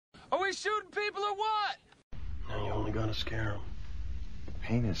we shooting people or what? Now you're only gonna scare them.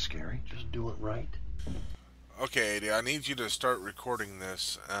 Pain is scary. Just do it right. Okay, Eddie, I need you to start recording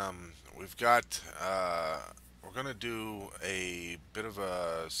this. We've got, we're going to do a bit of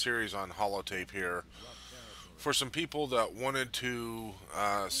a series on holotape here for some people that wanted to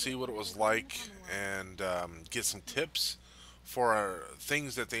see what it was like and get some tips for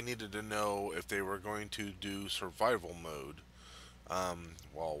things that they needed to know if they were going to do survival mode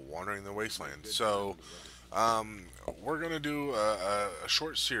while wandering the wasteland. So we're going to do a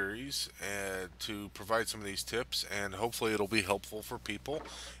short series to provide some of these tips, and hopefully it'll be helpful for people,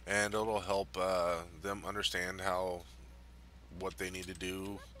 and it'll help them understand what they need to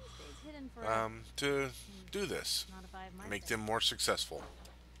do to do this, make them more successful.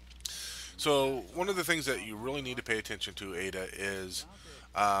 So one of the things that you really need to pay attention to, Ada, is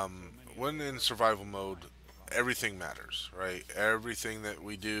when in survival mode, everything matters, right? Everything that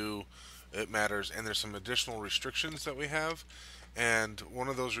we do, it matters, and there's some additional restrictions that we have. And one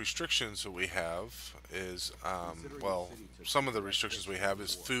of those restrictions that we have is, well, some of the restrictions we have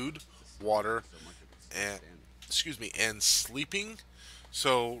is food, water, and and sleeping.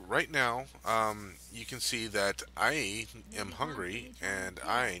 So right now, you can see that I am hungry and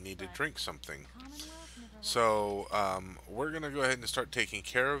I need to drink something. So we're going to go ahead and start taking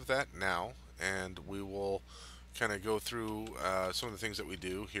care of that now, and we will kind of go through some of the things that we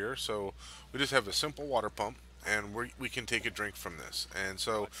do here. So we just have a simple water pump, and we can take a drink from this. And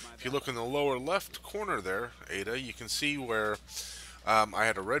so if you look in the lower left corner there, Ada, you can see where I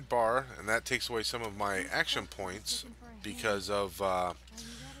had a red bar, and that takes away some of my action points because of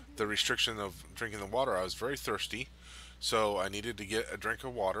the restriction of drinking the water. I was very thirsty, so I needed to get a drink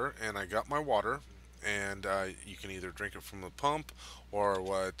of water, and I got my water. And you can either drink it from the pump, or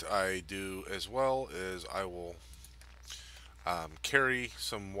what I do as well is I will carry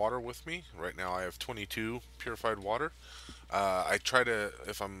some water with me. Right now I have 22 purified water. I try to,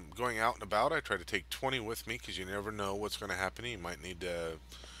 if I'm going out and about, I try to take 20 with me, because you never know what's going to happen. You might need to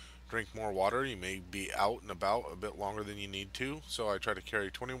drink more water. You may be out and about a bit longer than you need to, so I try to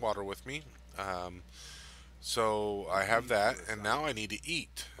carry 20 water with me. So I have that, and now I need to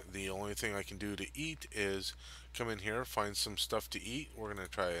eat. The only thing I can do to eat is come in here, find some stuff to eat. We're going to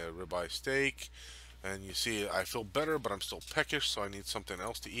try a ribeye steak, and you see I feel better, but I'm still peckish, so I need something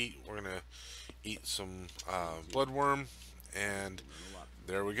else to eat. We're going to eat some bloodworm, and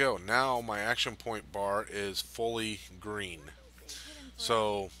there we go. Now my action point bar is fully green.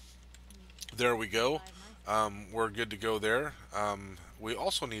 So there we go. We're good to go there. We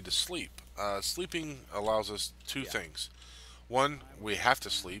also need to sleep. Sleeping allows us two things. One, we have to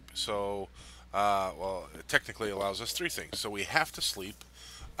sleep, so, well, it technically allows us three things. So we have to sleep.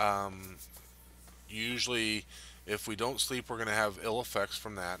 Usually, if we don't sleep, we're going to have ill effects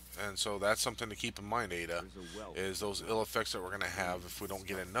from that. And so that's something to keep in mind, Ada, is those ill effects that we're going to have if we don't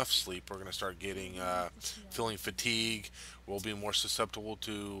get enough sleep. We're going to start getting, feeling fatigue. We'll be more susceptible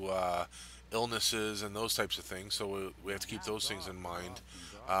to illnesses and those types of things. So we have to keep those things in mind.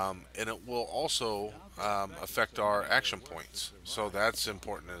 And it will also affect our action points, so that's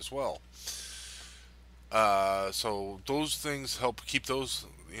important as well. So those things help keep those,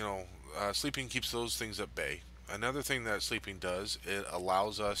 sleeping keeps those things at bay. Another thing that sleeping does, it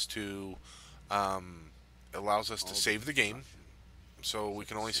allows us to save the game. So we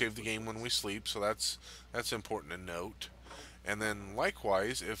can only save the game when we sleep, so that's important to note. And then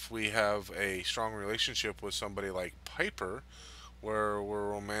likewise, if we have a strong relationship with somebody like Piper, where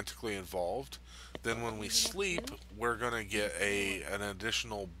we're romantically involved, then when we sleep, we're going to get an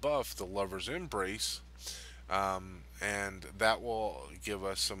additional buff, the Lover's Embrace, and that will give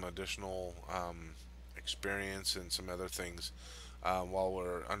us some additional experience and some other things while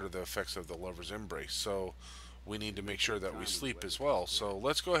we're under the effects of the Lover's Embrace. So we need to make sure that we sleep as well. So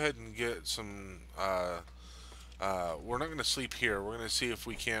let's go ahead and get some we're not going to sleep here. We're going to see if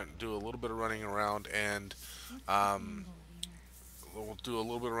we can't do a little bit of running around, and we'll do a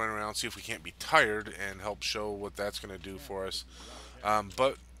little bit of running around, see if we can't be tired, and help show what that's going to do for us.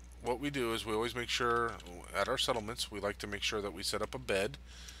 But what we do is we always make sure at our settlements, we like to make sure that we set up a bed,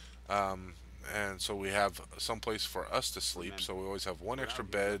 and so we have some place for us to sleep. So we always have one extra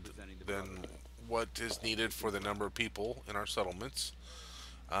bed than what is needed for the number of people in our settlements.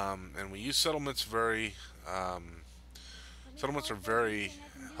 And we use settlements settlements are very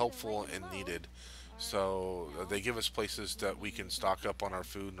helpful and needed. So they give us places that we can stock up on our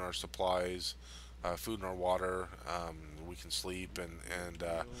food and our supplies, food and our water. We can sleep and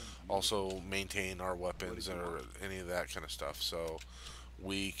also maintain our weapons or any of that kind of stuff. So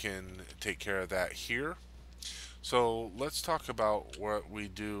we can take care of that here. So let's talk about what we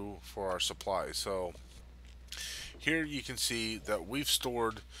do for our supplies. So here you can see that we've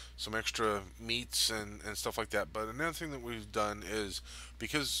stored some extra meats and stuff like that. But another thing that we've done is,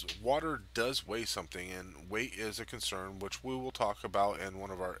 because water does weigh something, and weight is a concern, which we will talk about in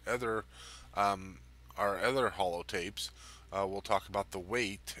one of um, our other holotapes. We'll talk about the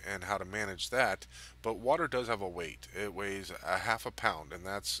weight and how to manage that. But water does have a weight. It weighs a half a pound, and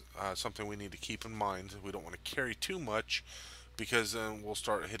that's something we need to keep in mind. We don't want to carry too much, because then we'll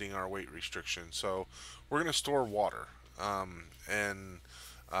start hitting our weight restriction. So we're going to store water, and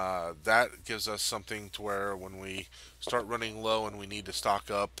that gives us something to where when we start running low and we need to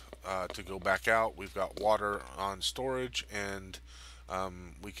stock up to go back out, we've got water on storage, and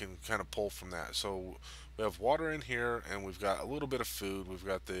we can kind of pull from that. So we have water in here, and we've got a little bit of food. We've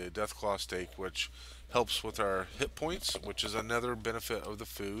got the Deathclaw steak, which helps with our hit points, which is another benefit of the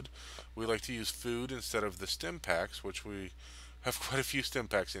food. We like to use food instead of the stim packs, which we have quite a few stim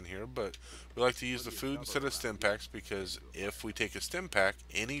packs in here, but we like to use the food instead of stim packs, because if we take a stim pack,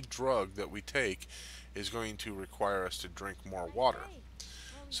 any drug that we take is going to require us to drink more water.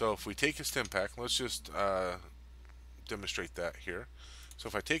 So if we take a stim pack, let's just demonstrate that here. So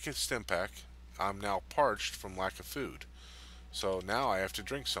if I take a stim pack, I'm now parched from lack of food. So now I have to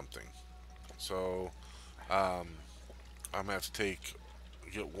drink something. So um, I'm gonna have to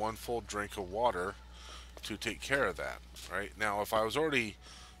get one full drink of water to take care of that. Right now, if I was already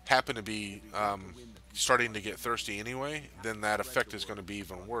happen to be starting to get thirsty anyway, then that effect is going to be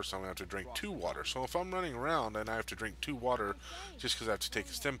even worse. I'm going to have to drink two water. So if I'm running around and I have to drink two water just because I have to take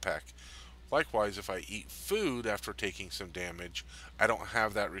a stim pack, likewise, if I eat food after taking some damage, I don't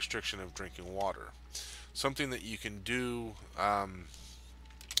have that restriction of drinking water. Something that you can do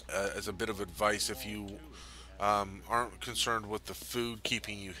as a bit of advice, if you aren't concerned with the food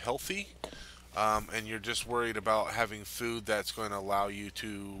keeping you healthy, and you're just worried about having food that's going to allow you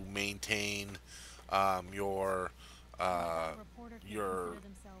to maintain your your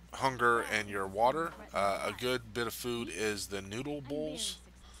hunger and your water. A good bit of food is the noodle bowls,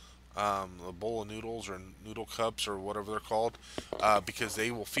 a bowl of noodles or noodle cups or whatever they're called, because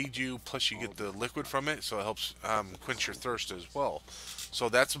they will feed you. Plus, you get the liquid from it, so it helps quench your thirst as well. So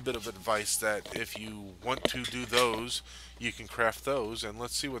that's a bit of advice, that if you want to do those, you can craft those, and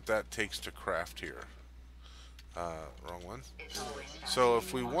let's see what that takes to craft here. Wrong one. So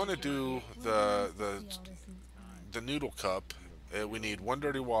if we want to do the noodle cup, we need one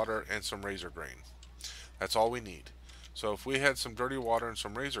dirty water and some razor grain. That's all we need. So if we had some dirty water and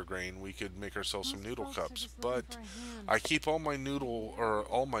some razor grain, we could make ourselves some noodle cups. But I keep all my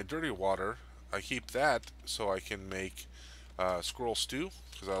all my dirty water. I keep that so I can make squirrel stew,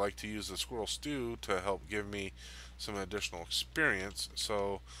 because I like to use the squirrel stew to help give me some additional experience.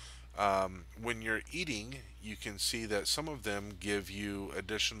 So when you're eating, you can see that some of them give you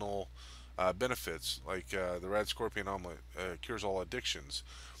additional benefits, like the red scorpion omelet cures all addictions.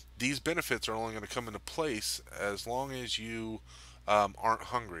 These benefits are only going to come into place as long as you aren't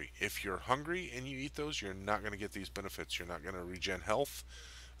hungry. If you're hungry and you eat those, you're not going to get these benefits. You're not going to regen health.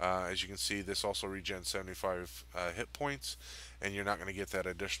 As you can see, this also regens 75 hit points, and you're not going to get that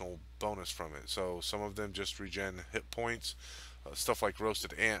additional bonus from it. So some of them just regen hit points. Stuff like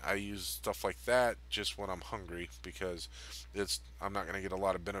roasted ant, I use stuff like that just when I'm hungry, because I'm not going to get a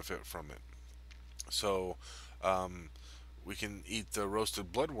lot of benefit from it. So we can eat the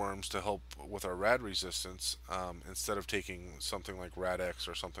roasted bloodworms to help with our rad resistance, instead of taking something like Rad-X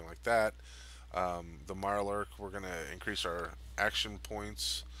or something like that. The Mirelurk, we're going to increase our action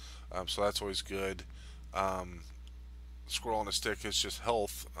points, so that's always good. Squirrel on a stick is just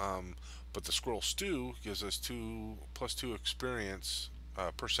health, but the squirrel stew gives us 2 + 2 experience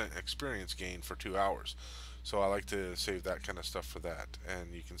percent experience gain for 2 hours. So I like to save that kind of stuff for that.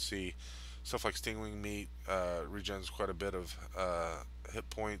 And you can see stuff like stingwing meat regens quite a bit of hit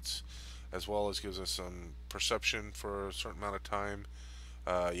points, as well as gives us some perception for a certain amount of time.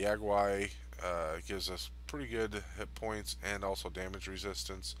 Yagwai gives us pretty good hit points and also damage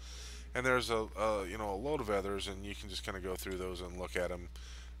resistance. And there's a load of others, and you can just kind of go through those and look at them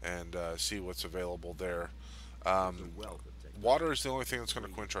and see what's available there. Water is the only thing that's going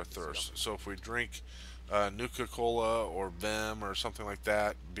to quench our thirst. So if we drink Nuka-Cola or Vim or something like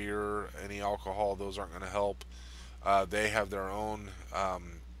that, beer, any alcohol, those aren't going to help. They have their own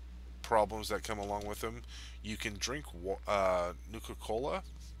problems that come along with them. You can drink Nuka-Cola.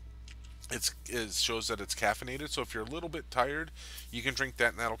 It shows that it's caffeinated, so if you're a little bit tired, you can drink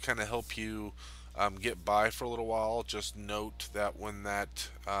that, and that'll kind of help you get by for a little while. Just note that when that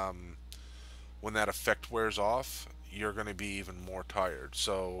effect wears off, you're going to be even more tired.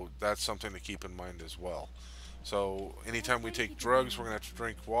 So that's something to keep in mind as well. So anytime we take drugs, we're gonna have to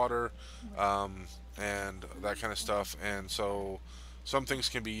drink water, and that kind of stuff. And so some things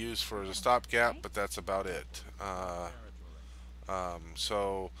can be used for as a stopgap, but that's about it.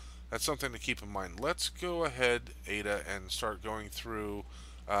 So that's something to keep in mind. Let's go ahead, Ada, and start going through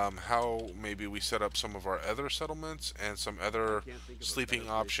how maybe we set up some of our other settlements and some other sleeping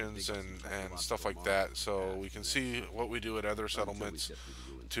options and stuff like that, so we can see what we do at other settlements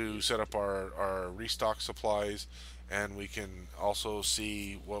to set up our restock supplies, and we can also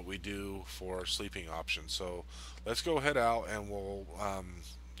see what we do for sleeping options. So let's go head out and we'll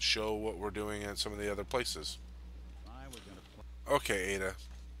show what we're doing at some of the other places. Okay, Ada.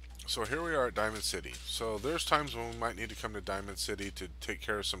 So here we are at Diamond City. So there's times when we might need to come to Diamond City to take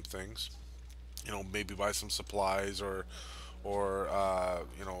care of some things. You know, maybe buy some supplies or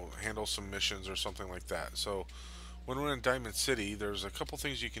you know, handle some missions or something like that. So when we're in Diamond City, there's a couple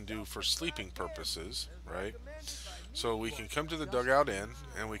things you can do for sleeping purposes, right? So we can come to the Dugout Inn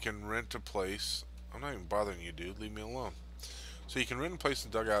and we can rent a place. I'm not even bothering you, dude. Leave me alone. So you can rent a place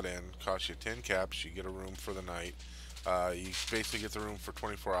in Dugout Inn. Costs you 10 caps. You get a room for the night. You basically get the room for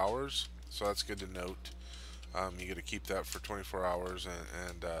 24 hours, so that's good to note. You get to keep that for 24 hours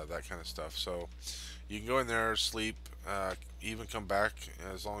and that kind of stuff. So you can go in there, sleep, even come back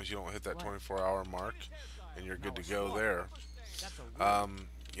as long as you don't hit that 24-hour mark, and you're good to go there.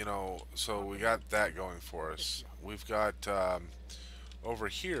 You know, so we got that going for us. We've got over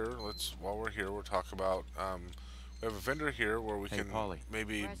here. While we're here, we'll talk about. We have a vendor here where we can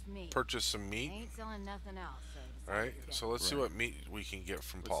maybe purchase some meat. Ain't selling nothing else. Alright, so let's see what meat we can get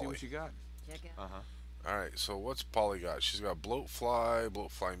from Polly. See what you got. Alright, so what's Polly got? She's got bloatfly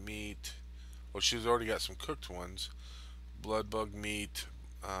meat. Well, she's already got some cooked ones. Bloodbug meat,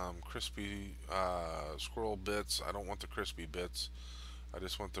 crispy squirrel bits. I don't want the crispy bits. I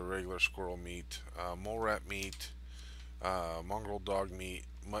just want the regular squirrel meat. Mole rat meat, mongrel dog meat,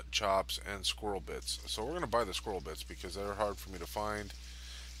 mutt chops, and squirrel bits. So we're going to buy the squirrel bits because they're hard for me to find.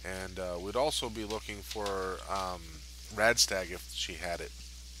 And we'd also be looking for Radstag if she had it.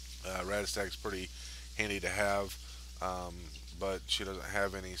 Radstag's pretty handy to have, but she doesn't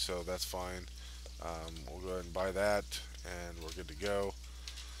have any, so that's fine. We'll go ahead and buy that, and we're good to go.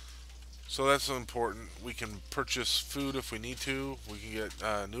 So that's important. We can purchase food if we need to. We can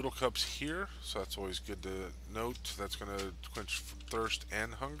get noodle cups here, so that's always good to note. That's going to quench thirst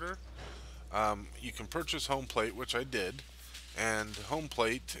and hunger. You can purchase home plate, which I did. And home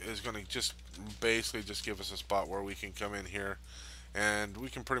plate is going to just basically just give us a spot where we can come in here and we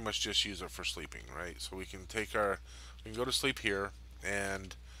can pretty much just use it for sleeping, right? So we can go to sleep here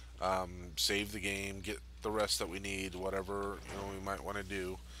and save the game, get the rest that we need, whatever we might want to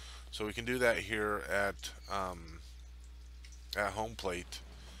do. So we can do that here at home plate.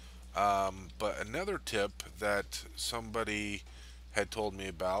 But another tip that somebody had told me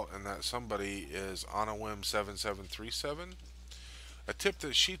about, and that somebody is OnAWhim7737. A tip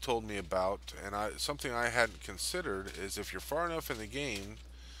that she told me about, and something I hadn't considered, is if you're far enough in the game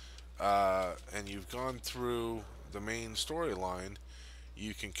and you've gone through the main storyline,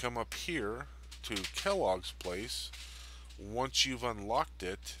 you can come up here to Kellogg's place. Once you've unlocked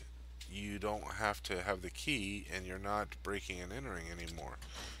it, you don't have to have the key and you're not breaking and entering anymore.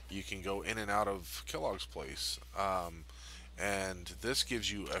 You can go in and out of Kellogg's place, and this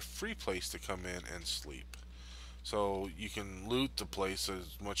gives you a free place to come in and sleep. So you can loot the place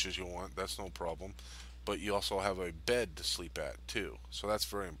as much as you want, that's no problem, but you also have a bed to sleep at too, so that's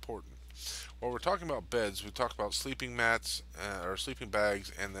very important. While we're talking about beds, we talk about sleeping mats or sleeping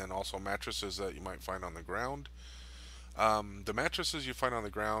bags, and then also mattresses that you might find on the ground. The mattresses you find on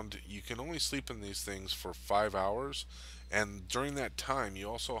the ground, you can only sleep in these things for 5 hours, and during that time you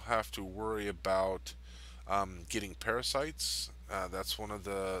also have to worry about getting parasites. That's one of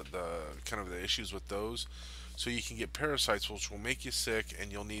the kind of the issues with those. So you can get parasites, which will make you sick,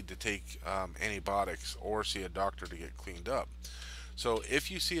 and you'll need to take antibiotics or see a doctor to get cleaned up. So if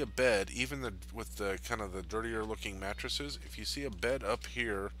you see a bed, even with the kind of the dirtier looking mattresses, if you see a bed up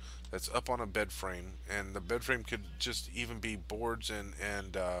here that's up on a bed frame, and the bed frame could just even be boards and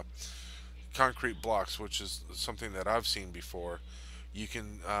concrete blocks, which is something that I've seen before, you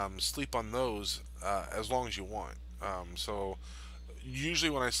can sleep on those as long as you want. So usually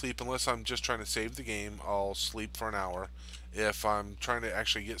when I sleep, unless I'm just trying to save the game, I'll sleep for an hour. If I'm trying to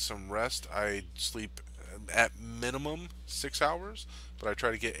actually get some rest, I sleep at minimum 6 hours, but I try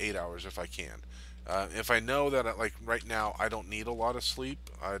to get 8 hours if I can. If I know that, like right now, I don't need a lot of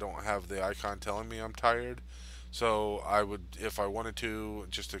sleep, I don't have the icon telling me I'm tired, so I would, if I wanted to,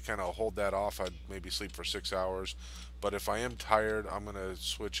 just to kind of hold that off, I'd maybe sleep for 6 hours. But if I am tired, I'm going to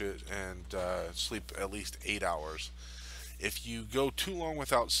switch it and sleep at least 8 hours. If you go too long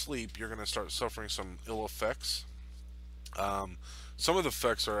without sleep, you're going to start suffering some ill effects. Um, some of the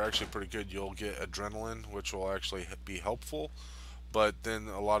effects are actually pretty good. You'll get adrenaline, which will actually be helpful. But then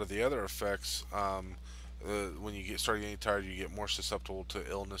a lot of the other effects, when you start getting tired, you get more susceptible to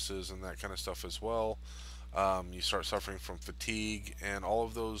illnesses and that kind of stuff as well. You start suffering from fatigue, and all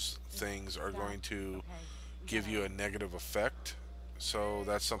of those things are going to give you a negative effect. So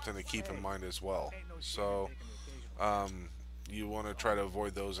that's something to keep in mind as well. So you want to try to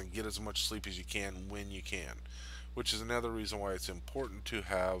avoid those and get as much sleep as you can when you can, which is another reason why it's important to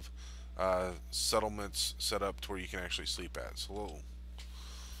have settlements set up to where you can actually sleep at. So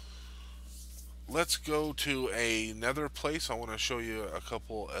let's go to another place. I want to show you a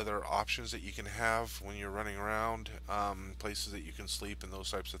couple other options that you can have when you're running around, places that you can sleep and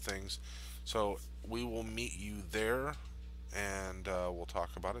those types of things. So we will meet you there, and we'll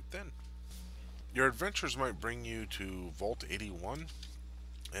talk about it then. Your adventures might bring you to Vault 81,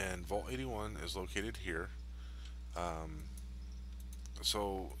 and Vault 81 is located here. Um,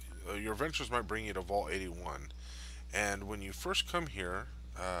 your adventures might bring you to Vault 81, and when you first come here,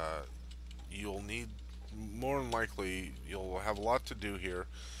 you'll need, more than likely, you'll have a lot to do here,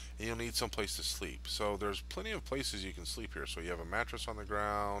 and you'll need some place to sleep. So there's plenty of places you can sleep here. So you have a mattress on the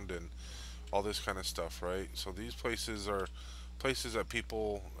ground and all this kind of stuff, right? So these places are places that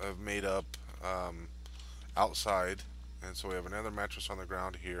people have made up outside, and so we have another mattress on the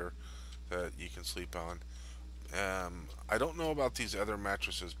ground here that you can sleep on. I don't know about these other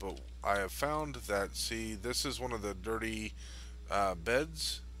mattresses, but I have found that, see, this is one of the dirty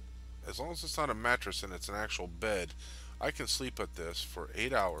beds. As long as it's not a mattress and it's an actual bed, I can sleep at this for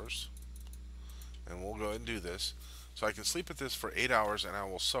 8 hours, and we'll go ahead and do this. So I can sleep at this for 8 hours, and I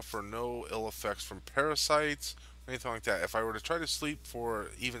will suffer no ill effects from parasites or anything like that. If I were to try to sleep for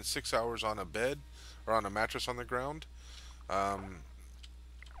even 6 hours on a bed or on a mattress on the ground,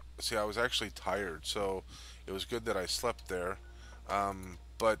 see, I was actually tired, so it was good that I slept there.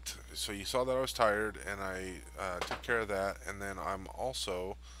 But so you saw that I was tired, and I took care of that, and then I'm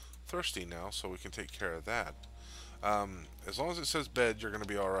also thirsty now, so we can take care of that. As long as it says bed, you're going to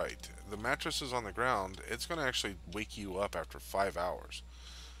be alright. The mattress is on the ground. It's going to actually wake you up after 5 hours.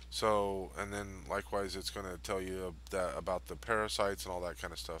 So, and then likewise, it's going to tell you about the parasites and all that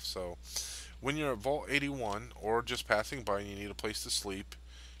kind of stuff. So, when you're at Vault 81 or just passing by and you need a place to sleep,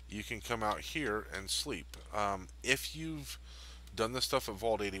 you can come out here and sleep. If you've done the stuff at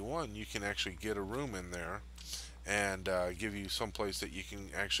Vault 81, you can actually get a room in there and give you some place that you can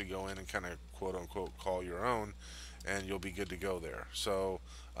actually go in and kind of quote unquote call your own, and you'll be good to go there. So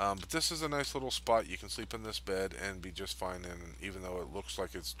but this is a nice little spot. You can sleep in this bed and be just fine, and even though it looks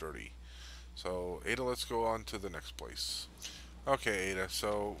like it's dirty. So Ada, let's go on to the next place. Okay, Ada,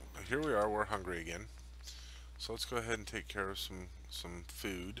 so here we are. We're hungry again, so let's go ahead and take care of some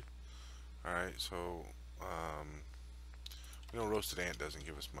food. Alright, so roasted ant doesn't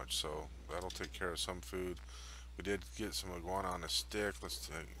give us much, so that'll take care of some food. We did get some iguana on a stick.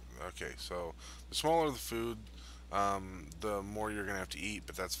 Okay, so the smaller the food, the more you're gonna have to eat,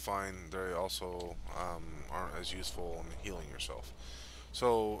 but that's fine. They also aren't as useful in healing yourself.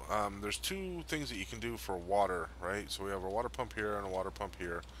 So there's two things that you can do for water, right? So we have a water pump here and a water pump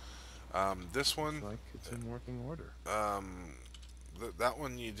here. This one, Looks like it's in working order. that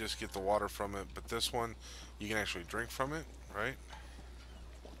one you just get the water from it, but this one you can actually drink from it, right?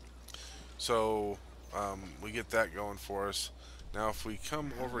 So we get that going for us. Now if we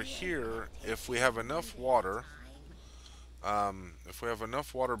come over here, if we have enough water,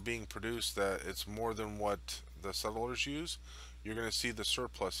 being produced that it's more than what the settlers use, you're going to see the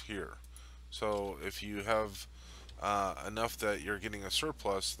surplus here. So if you have enough that you're getting a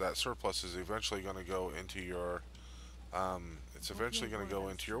surplus, that surplus is eventually going to go into your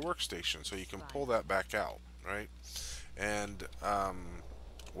workstation, so you can pull that back out, right? And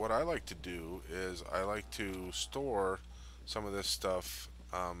what I like to do is I like to store some of this stuff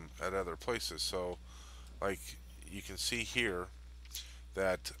at other places. So like you can see here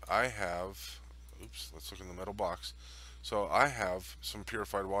that I have, oops, let's look in the metal box. So I have some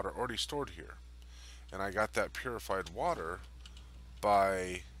purified water already stored here, and I got that purified water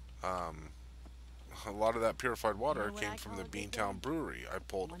by a lot of that purified water came from the Beantown Brewery. I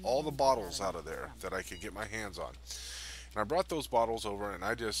pulled all the bottles out of there that I could get my hands on, and I brought those bottles over, and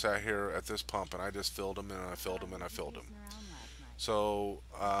I just sat here at this pump and I just filled them, and I filled them, and I filled them. So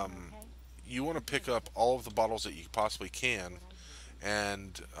you want to pick up all of the bottles that you possibly can,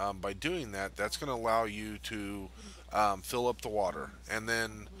 and by doing that, that's going to allow you to fill up the water. And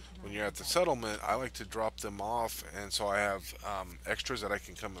then when you're at the settlement, I like to drop them off, and so I have extras that I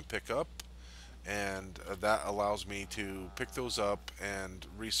can come and pick up, and that allows me to pick those up and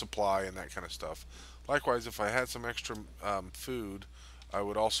resupply and that kind of stuff. Likewise, if I had some extra food, I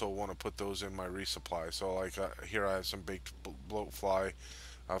would also want to put those in my resupply. So like here I have some baked bloat fly.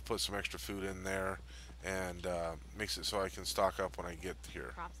 I've put some extra food in there, and makes it so I can stock up when I get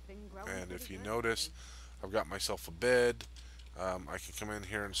here. And if you notice, I've got myself a bed. I can come in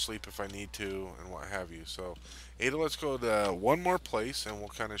here and sleep if I need to, and what have you. So, Ada, let's go to one more place, and we'll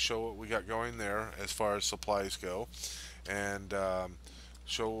kind of show what we got going there as far as supplies go, and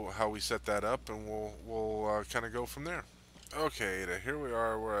show how we set that up, and we'll kind of go from there. Okay, Ada, here we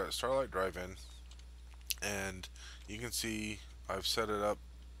are. We're at Starlight Drive-In, and you can see I've set it up.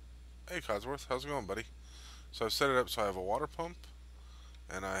 Hey, Codsworth, how's it going, buddy? So I've set it up so I have a water pump,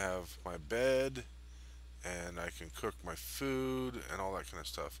 and I have my bed, and I can cook my food and all that kind of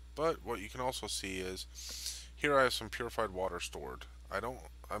stuff. But what you can also see is here I have some purified water stored. I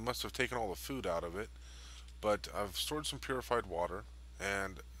must have taken all the food out of it, but I've stored some purified water,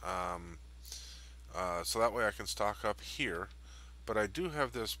 and so that way I can stock up here. But I do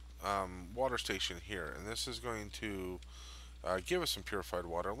have this water station here, and this is going to give us some purified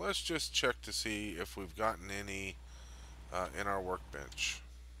water. Let's just check to see if we've gotten any in our workbench.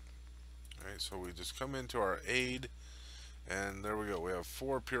 Alright, so we just come into our aid, and there we go. We have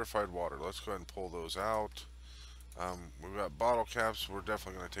 4 purified water. Let's go ahead and pull those out. We've got bottle caps. We're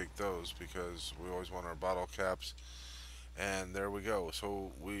definitely going to take those because we always want our bottle caps. And there we go.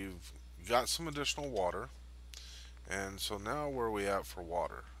 So we've got some additional water. And so now where are we at for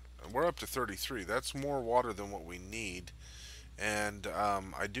water? And we're up to 33. That's more water than what we need. And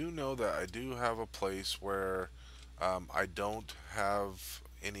I do know that I do have a place where I don't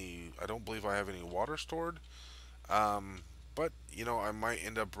believe I have any water stored. But you know, I might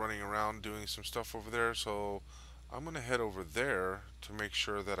end up running around doing some stuff over there, so I'm gonna head over there to make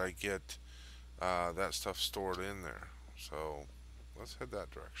sure that I get that stuff stored in there. So let's head that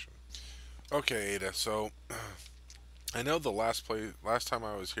direction. Okay, Ada, so I know the last time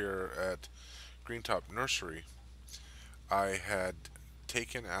I was here at Greentop Nursery, I had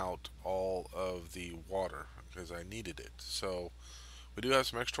taken out all of the water because I needed it. So we do have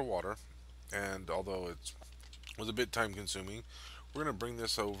some extra water, and although it was a bit time consuming, we're going to bring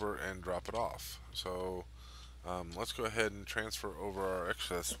this over and drop it off. So let's go ahead and transfer over our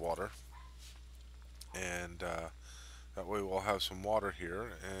excess water, and that way we'll have some water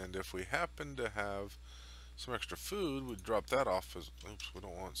here, and if we happen to have some extra food, we drop that off as, oops, we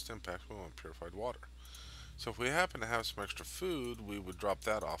don't want stim packs, we want purified water. So if we happen to have some extra food, we would drop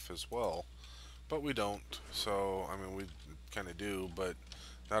that off as well, but we don't. So I mean, we kind of do, but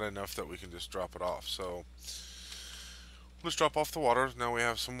not enough that we can just drop it off. So let's drop off the water. Now we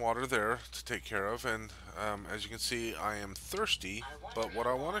have some water there to take care of, and as you can see, I am thirsty, but what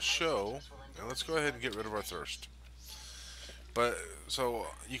I want to show, and let's go ahead and get rid of our thirst. But so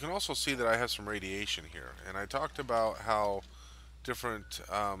you can also see that I have some radiation here, and I talked about how different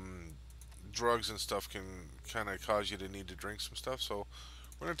drugs and stuff can kind of cause you to need to drink some stuff. So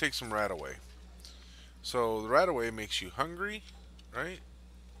we're going to take some RadAway. So the RadAway makes you hungry, right?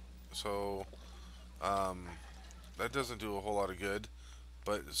 So that doesn't do a whole lot of good.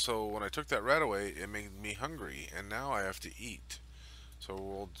 But so when I took that RadAway, it made me hungry, and now I have to eat. So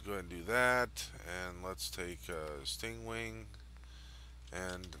we'll go ahead and do that, and let's take Stingwing,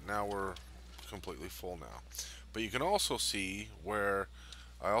 and now we're completely full now. But you can also see where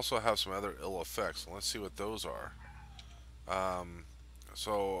I also have some other ill effects. Let's see what those are.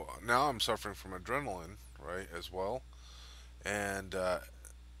 So now I'm suffering from adrenaline, right, as well, and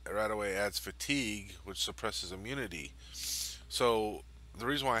RadAway adds fatigue, which suppresses immunity. So the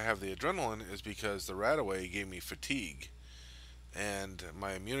reason why I have the adrenaline is because the RadAway gave me fatigue, and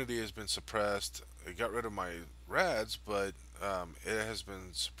my immunity has been suppressed. It got rid of my rads, but it has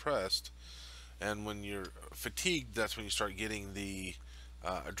been suppressed. And when you're fatigued, that's when you start getting the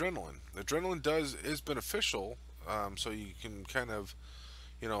adrenaline. The adrenaline is beneficial, so you can kind of,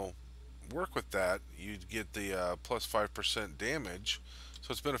 you know, work with that. You get the plus 5% damage,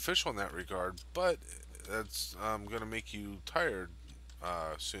 so it's beneficial in that regard. But that's going to make you tired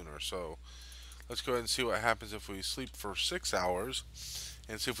sooner. So let's go ahead and see what happens if we sleep for 6 hours,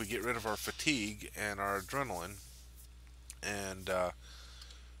 and see if we get rid of our fatigue and our adrenaline, and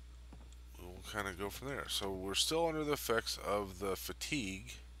we'll kind of go from there. So we're still under the effects of the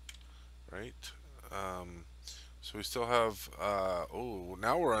fatigue, right? So we still have, oh,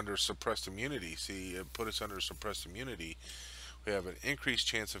 now we're under suppressed immunity. See, it put us under suppressed immunity, we have an increased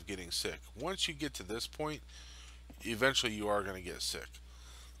chance of getting sick. Once you get to this point, eventually you are going to get sick.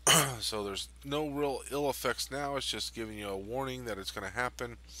 So there's no real ill effects now. It's just giving you a warning that it's going to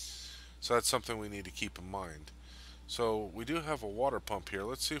happen. So that's something we need to keep in mind. So we do have a water pump here.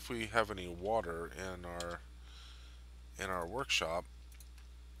 Let's see if we have any water in our workshop.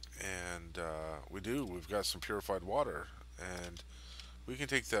 And we do. We've got some purified water, and we can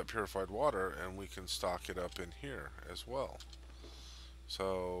take that purified water and we can stock it up in here as well.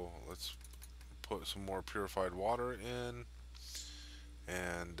 So let's put some more purified water in,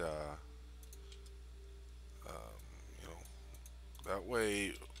 and you know, that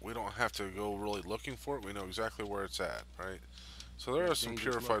way we don't have to go really looking for it. We know exactly where it's at, right? So there is some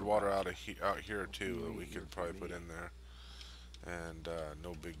purified water out here too that we could probably put in there, and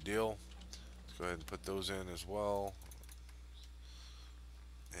no big deal. Let's go ahead and put those in as well.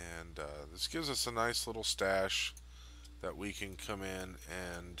 And this gives us a nice little stash that we can come in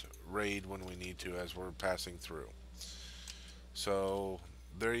and raid when we need to as we're passing through. So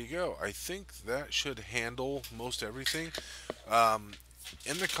there you go. I think that should handle most everything.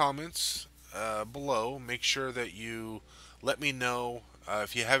 In the comments below, make sure that you let me know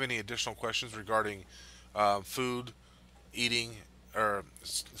if you have any additional questions regarding food, eating, or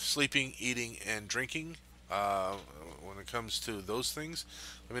sleeping, eating, and drinking. When it comes to those things,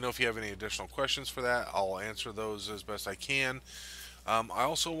 let me know if you have any additional questions for that. I'll answer those as best I can. I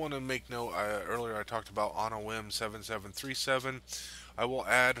also want to make note, earlier I talked about AnnaWim7737. I will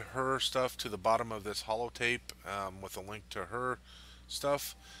add her stuff to the bottom of this holotape with a link to her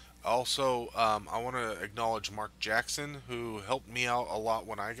stuff. Also, I want to acknowledge Mark Jackson, who helped me out a lot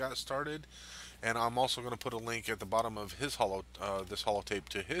when I got started. And I'm also going to put a link at the bottom of his this holotape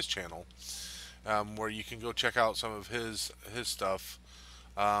to his channel, where you can go check out some of his stuff.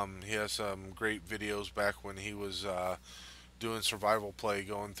 He has some great videos back when he was doing survival play,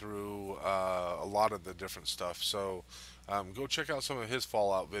 going through a lot of the different stuff. So go check out some of his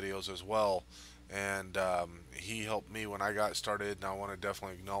Fallout videos as well. And he helped me when I got started, and I want to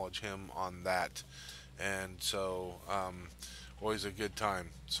definitely acknowledge him on that. And so always a good time.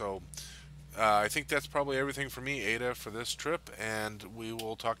 So I think that's probably everything for me, Ada, for this trip, and we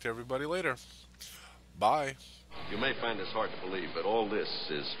will talk to everybody later. Bye. You may find this hard to believe, but all this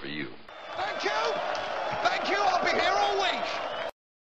is for you. Thank you!